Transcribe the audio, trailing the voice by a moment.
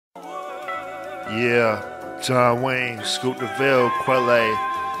Yeah, Jonwayne, Deville,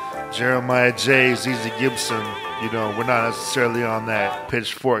 Quelle, Jeremiah J, Azizi, Gibson. You know, we're not necessarily on that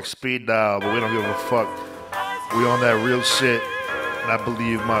pitchfork speed dial, but we don't give a fuck. We on that real shit, and I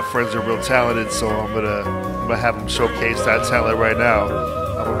believe my friends are real talented, so I'm gonna have them showcase that talent right now.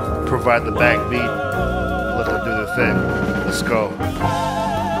 I'm gonna provide the backbeat, let them do their thing. Let's go.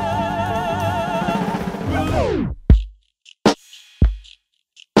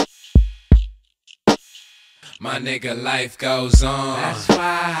 My nigga, life goes on. That's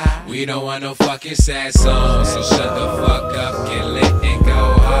why we don't want no fucking sad songs. So shut the fuck up, get lit and go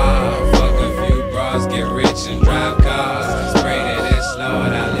hard. Fuck a few bras, get rich and drive cars. Pray to this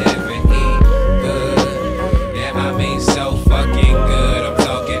Lord I live and eat good. Yeah, I mean so fucking good. I'm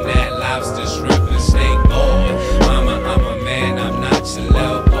talking that lobster, shrimp, and steak, boy. Mama, I'm a man, I'm not your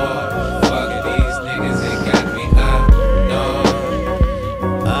little boy. Fuck it, these niggas ain't got me up, no.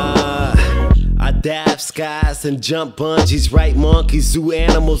 I dive skies and jump bungees, right? Monkeys, zoo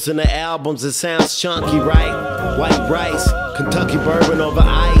animals in the albums, it sounds chunky, right? White rice, Kentucky bourbon over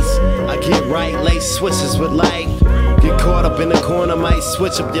ice. I get right, lace switches with life. Get caught up in the corner, might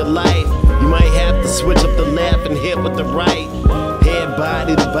switch up your life. You might have to switch up the left and hit with the right. Head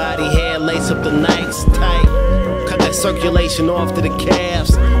body to body, hair lace up the nights tight. Cut that circulation off to the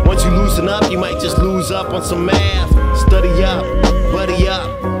calves. Once you loosen up, you might just lose up on some math. Study up, buddy up.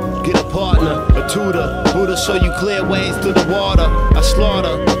 Get a partner, a tutor, who'll show you clear ways through the water. I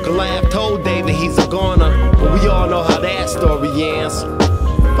slaughter, Goliath told David he's a goner, but we all know how that story ends.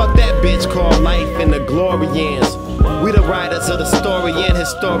 Fuck that bitch called life and the glory ends. We the writers of the story and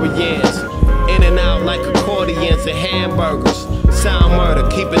historians. In and out like accordions and hamburgers. Sound murder,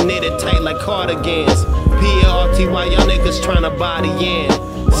 keep it knitted tight like cardigans. P-A-R-T while y'all niggas tryna body in.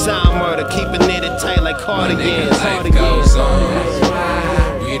 Sound murder, keep it knitted tight like cardigans. Life goes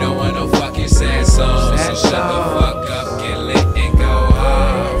on. We don't want no fucking sad songs. So shut the fuck up, get lit and go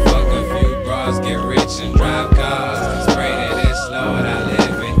hard. Fuck a few bras, get rich and drive cars. Pray to this Lord I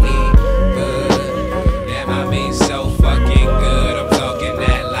live and eat good. Damn, I mean so fucking good. I'm talking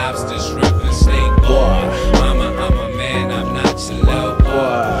that lobster, shrimp, and steak, boy. Mama, I'm a man, I'm not your little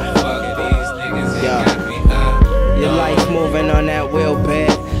boy. Fuck it, these niggas ain't got me up. Your life moving on that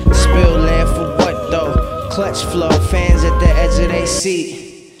wheelbed. Spill land for what though? Clutch flow, fans at the edge of their seat.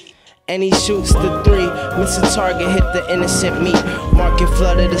 And he shoots the three, miss a target, hit the innocent meat. Market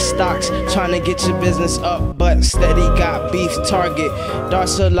flooded the stocks, trying to get your business up, but steady got beef target.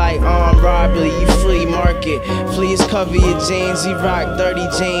 Darts are like armed robbery, you flea market. Fleas cover your jeans, he rock dirty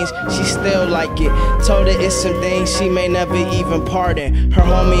jeans, she still like it. Told her it's some things she may never even pardon. Her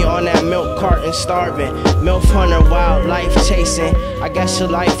homie on that milk carton starving. MILF hunter, wildlife chasing. I guess your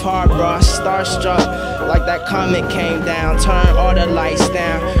life hard, bro, starstruck. Like that comet came down, turn all the lights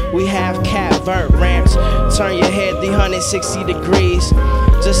down. We have cat vert ramps, turn your head 360 degrees,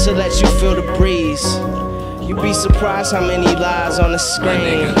 just to let you feel the breeze. You'd be surprised how many lies on the screen.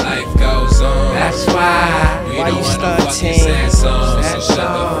 My nigga, life goes on. That's why. We Why don't you want no fucking stunting? sad songs. So shut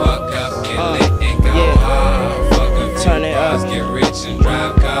the fuck up, get lit and go hard. Fuck a few Turn it bras, up. get rich and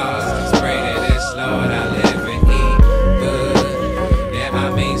drive cars. Pray to this Lord I live and eat good. Damn,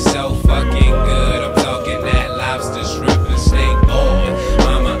 I mean so fucking good. I'm talking that lobster, shrimp, and steak, boy.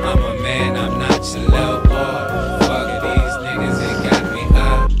 Mama, I'm a man, I'm not your little boy. Fuck it, these niggas ain't got me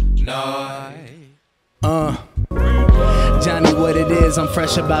up, no. Johnny, what it is, I'm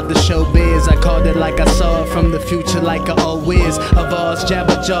fresh about the showbiz. I called it like I saw it from the future, like a old whiz. Of alls,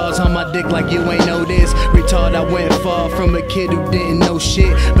 jabber jaws on my dick like you ain't know this. Retard, I went far from a kid who didn't know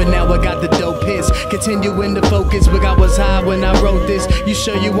shit, but now I got the dope hits. Continuing to focus, but I was high when I wrote this. You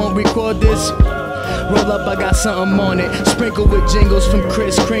sure you won't record this? Roll up, I got something on it. Sprinkle with jingles from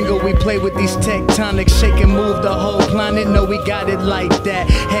Chris Kringle. We play with these tectonics, shake and move the whole planet. No, we got it like that.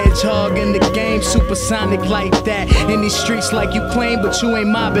 Hedgehog in the game, supersonic like that. In these streets like you claim, but you ain't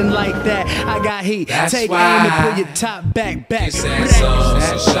mobbing like that. I got heat. That's Take why aim and pull your top back. It's sad songs,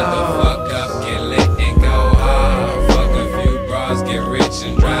 so shut the fuck up, get lit and go hard. Fuck a few bras, get rich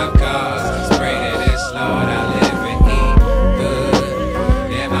and drive cars. Pray to this Lord I live and eat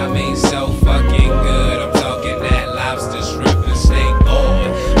good. Damn, I mean so fucking good. I'm talking that lobster, shrimp, and steak, boy.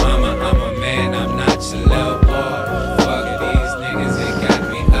 Mama, I'm a man, I'm not your little boy. Fuck it, these niggas ain't got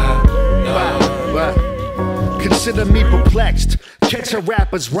me up, no. Consider me perplexed. Catch a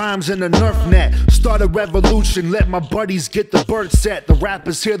rapper's rhymes in a Nerf net. Start a revolution, let my buddies get the bird set. The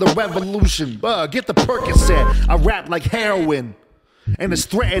rappers hear the revolution, get the Percocet. I rap like heroin. And it's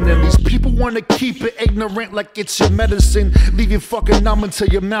threatening. These people want to keep it ignorant like it's your medicine. Leave you fucking numb until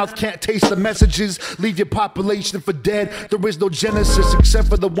your mouth can't taste the messages. Leave your population for dead. There is no genesis except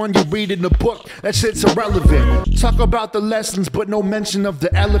for the one you read in the book. That shit's irrelevant. Talk about the lessons but no mention of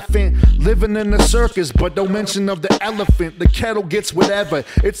the elephant. Living in a circus but no mention of the elephant. The kettle gets whatever.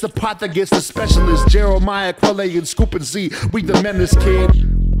 It's the pot that gets the specialist. Jeremiah, Quelle, and Scoop and Z. We the menace,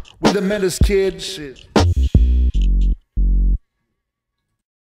 kid. We the menace, kid. Shit.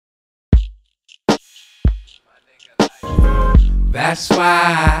 That's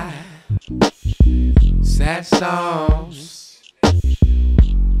why sad songs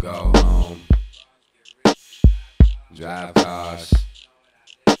go home, drive cars,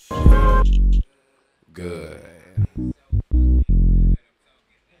 good.